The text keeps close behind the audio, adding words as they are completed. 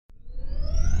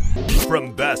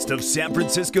From Best of San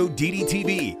Francisco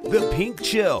DDTV, The Pink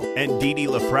Chill, and Dee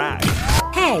LaFrac.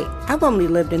 Hey, I've only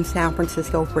lived in San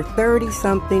Francisco for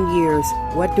 30-something years.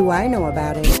 What do I know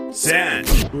about it? San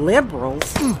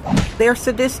Liberals? They're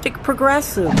sadistic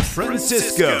progressives.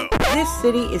 Francisco. This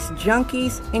city is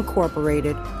Junkies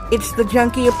Incorporated. It's the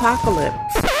junkie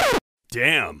apocalypse.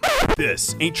 Damn,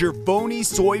 this ain't your phony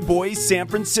soy boy San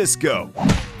Francisco.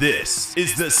 This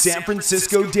is the San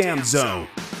Francisco Dam Zone.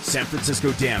 San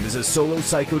Francisco Dam is a solo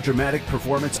psychodramatic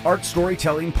performance art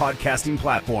storytelling podcasting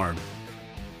platform.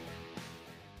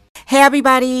 Hey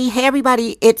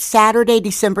everybody, it's Saturday,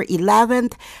 December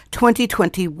 11th,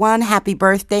 2021. Happy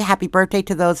birthday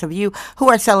to those of you who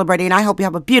are celebrating. I hope you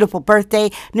have a beautiful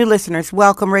birthday. New listeners,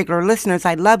 welcome. Regular listeners,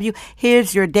 I love you.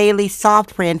 Here's your daily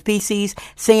soft Fran feces,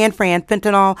 San Fran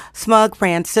fentanyl, smug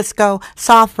Francisco,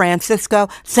 soft Francisco,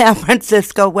 San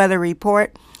Francisco weather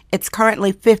report. It's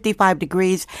currently 55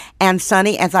 degrees and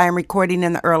sunny as I am recording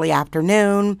in the early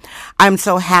afternoon. I'm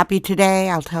so happy today.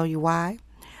 I'll tell you why.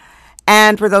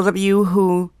 And for those of you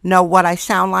who know what I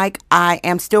sound like, I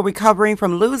am still recovering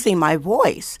from losing my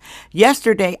voice.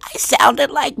 Yesterday, I sounded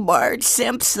like Marge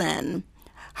Simpson.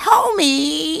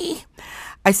 Homie!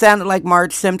 I sounded like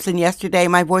Marge Simpson yesterday.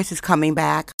 My voice is coming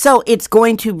back. So it's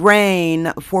going to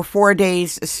rain for 4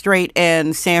 days straight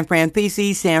in San Fran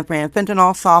feces, San Fran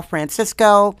fentanyl, soft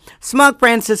Francisco, smug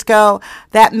Francisco.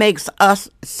 That makes us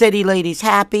city ladies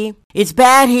happy. It's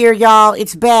bad here, y'all.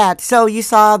 It's bad. So you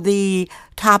saw the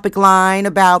topic line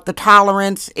about the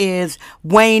tolerance is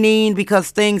waning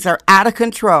because things are out of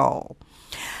control.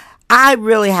 I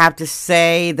really have to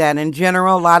say that in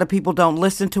general, a lot of people don't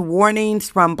listen to warnings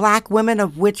from black women,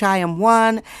 of which I am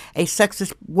one, a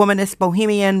sexist, womanist,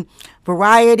 bohemian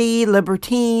variety,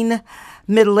 libertine,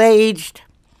 middle-aged.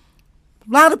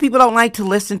 A lot of people don't like to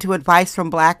listen to advice from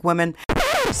black women.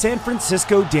 San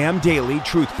Francisco Dam Daily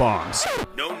Truth Bombs.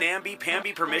 No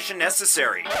namby-pamby permission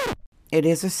necessary. It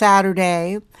is a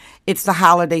Saturday. It's the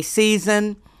holiday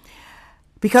season.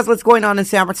 Because what's going on in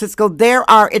San Francisco,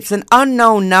 it's an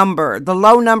unknown number. The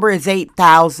low number is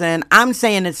 8,000. I'm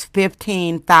saying it's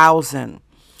 15,000.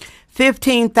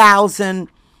 15,000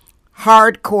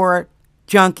 hardcore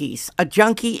junkies. A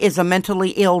junkie is a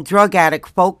mentally ill drug addict,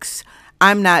 folks.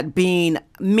 I'm not being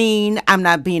mean. I'm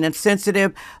not being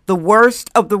insensitive. The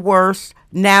worst of the worst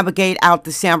navigate out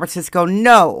to San Francisco.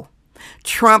 No.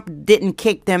 Trump didn't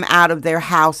kick them out of their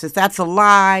houses. That's a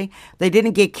lie. They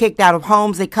didn't get kicked out of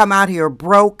homes. They come out here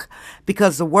broke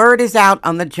because the word is out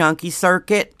on the junkie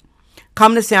circuit.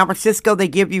 Come to San Francisco. They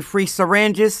give you free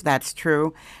syringes. That's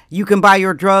true. You can buy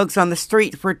your drugs on the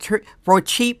street for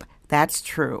cheap. That's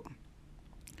true.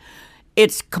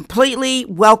 It's completely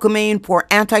welcoming for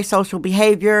antisocial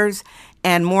behaviors,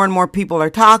 and more people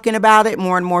are talking about it.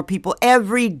 More and more people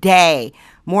every day.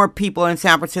 More people in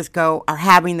San Francisco are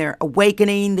having their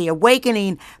awakening, the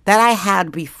awakening that I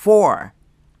had before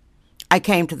I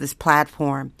came to this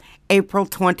platform. April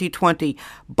 2020.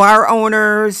 Bar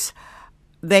owners,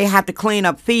 they have to clean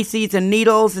up feces and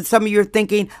needles, and some of you are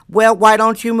thinking, well, why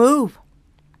don't you move?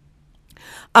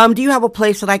 Do you have a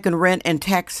place that I can rent in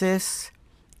Texas,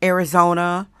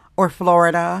 Arizona, or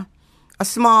Florida? A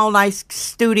small, nice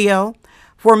studio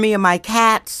for me and my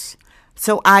cats,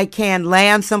 so I can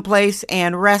land someplace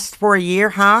and rest for a year,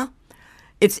 huh?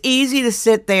 It's easy to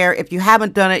sit there if you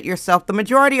haven't done it yourself. The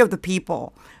majority of the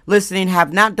people listening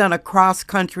have not done a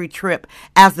cross-country trip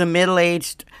as a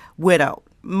middle-aged widow.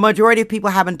 Majority of people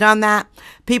haven't done that.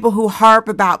 People who harp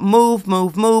about move.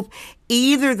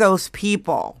 Either those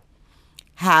people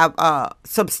have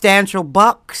substantial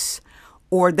bucks,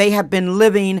 or they have been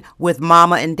living with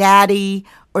mama and daddy,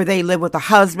 or they live with a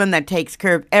husband that takes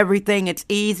care of everything. It's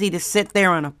easy to sit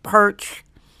there on a perch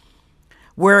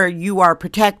where you are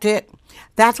protected.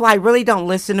 That's why I really don't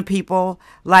listen to people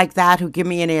like that who give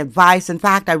me any advice. In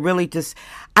fact, I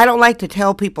don't like to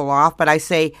tell people off, but I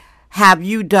say, have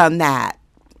you done that?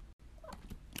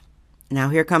 Now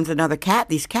here comes another cat.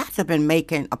 These cats have been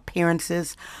making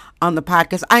appearances on the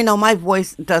podcast. I know my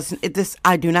voice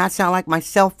I do not sound like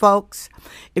myself, folks.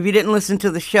 If you didn't listen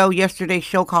to the show, yesterday's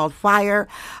show called Fire,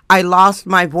 I lost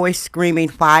my voice screaming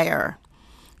fire.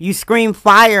 You scream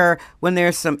fire when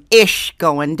there's some ish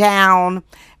going down,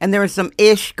 and there was some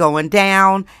ish going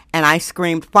down, and I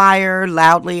screamed fire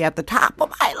loudly at the top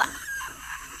of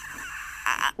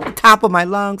my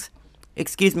lungs.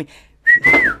 Excuse me.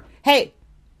 Hey,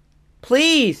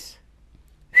 please.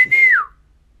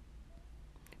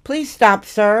 Please stop,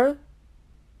 sir.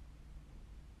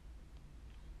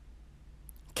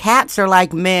 Cats are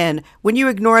like men. When you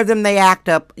ignore them, they act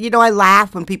up. You know, I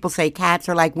laugh when people say cats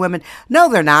are like women. No,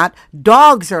 they're not.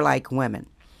 Dogs are like women.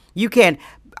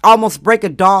 almost break a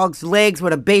dog's legs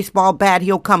with a baseball bat,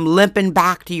 he'll come limping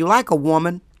back to you like a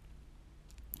woman.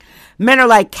 Men are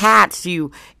like cats.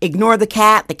 You ignore the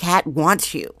cat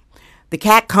wants you. The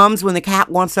cat comes when the cat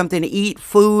wants something to eat,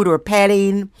 food or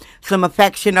petting, some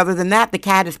affection. Other than that, the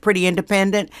cat is pretty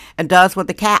independent and does what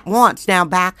the cat wants. Now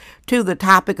back to the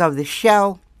topic of the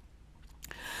show.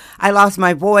 I lost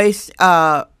my voice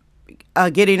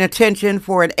getting attention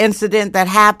for an incident that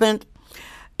happened.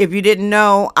 If you didn't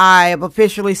know, I have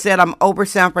officially said I'm over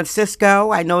San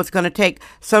Francisco. I know it's going to take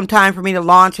some time for me to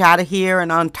launch out of here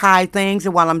and untie things.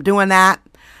 And while I'm doing that,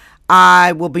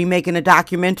 I will be making a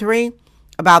documentary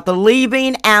about the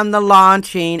leaving and the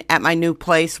launching at my new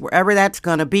place, wherever that's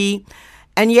going to be.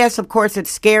 And yes, of course,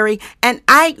 it's scary. And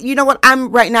you know what?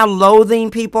 I'm right now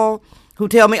loathing people who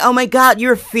tell me, oh my God,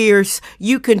 you're fierce.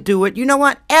 You can do it. You know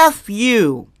what? F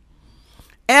you.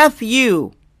 F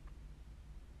you.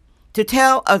 To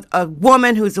tell a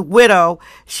woman who's a widow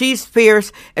she's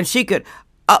fierce and she could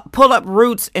pull up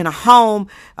roots in a home,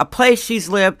 a place she's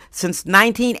lived since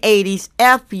 1980s.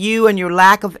 F you and your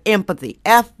lack of empathy.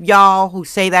 F y'all who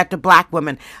say that to black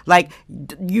women like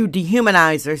you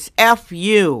dehumanizers. F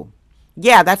you.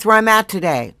 Yeah, that's where I'm at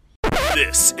today.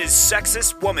 This is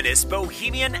Sexist Womanist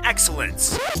Bohemian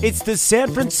Excellence. It's the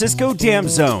San Francisco Dam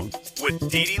Zone with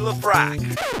Dee Dee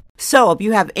LaFrac. So if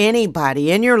you have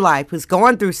anybody in your life who's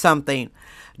going through something,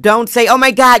 don't say, oh my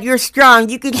God, you're strong,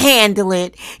 you can handle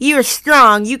it. You're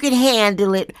strong, you can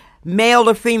handle it. Male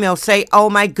or female, say, oh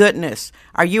my goodness,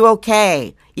 are you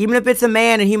okay? Even if it's a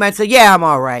man and he might say, yeah, I'm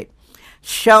all right.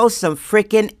 Show some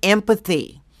freaking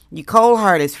empathy. You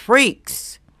cold-hearted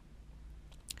freaks.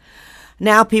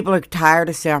 Now people are tired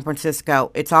of San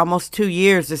Francisco. It's almost 2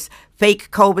 years, this fake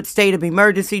COVID state of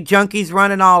emergency, junkies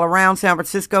running all around San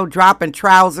Francisco, dropping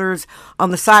trousers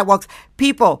on the sidewalks.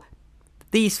 People,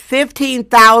 these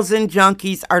 15,000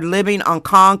 junkies are living on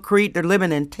concrete. They're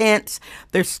living in tents.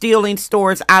 They're stealing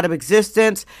stores out of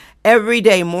existence. Every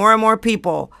day, more and more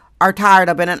people are tired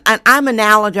of it. And I'm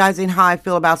analogizing how I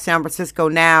feel about San Francisco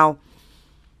now.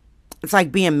 It's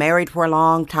like being married for a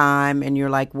long time and you're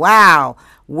like, wow,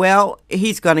 well,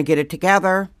 he's going to get it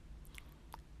together.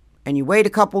 And you wait a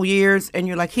couple years and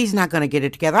you're like, he's not going to get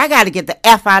it together. I got to get the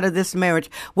F out of this marriage.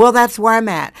 Well, that's where I'm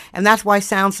at. And that's why I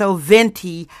sound so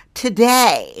venti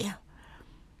today.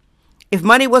 If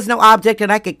money was no object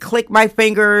and I could click my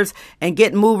fingers and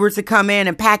get movers to come in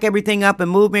and pack everything up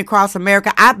and move me across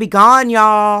America, I'd be gone,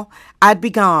 y'all. I'd be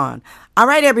gone. All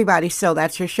right, everybody. So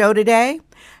that's your show today.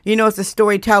 You know, it's a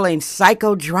storytelling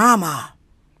psychodrama.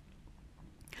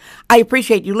 I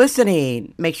appreciate you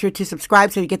listening. Make sure to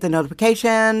subscribe so you get the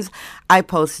notifications. I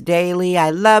post daily. I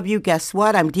love you. Guess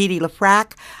what? I'm Dee Dee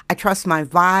LaFrac. I trust my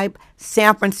vibe.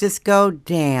 San Francisco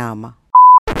Dam.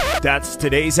 That's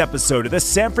today's episode of the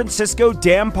San Francisco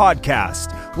Dam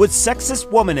Podcast with sexist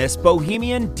womanist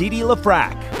Bohemian Dee Dee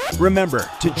LaFrac. Remember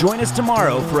to join us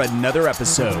tomorrow for another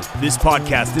episode. This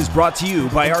podcast is brought to you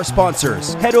by our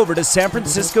sponsors. Head over to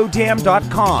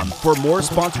sanfranciscodam.com for more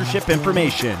sponsorship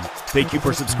information. Thank you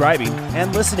for subscribing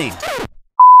and listening.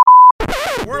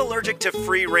 We're allergic to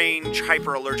free-range,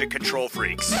 hyper-allergic control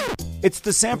freaks. It's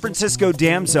the San Francisco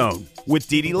Dam Zone with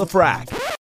Dee Dee LaFrac.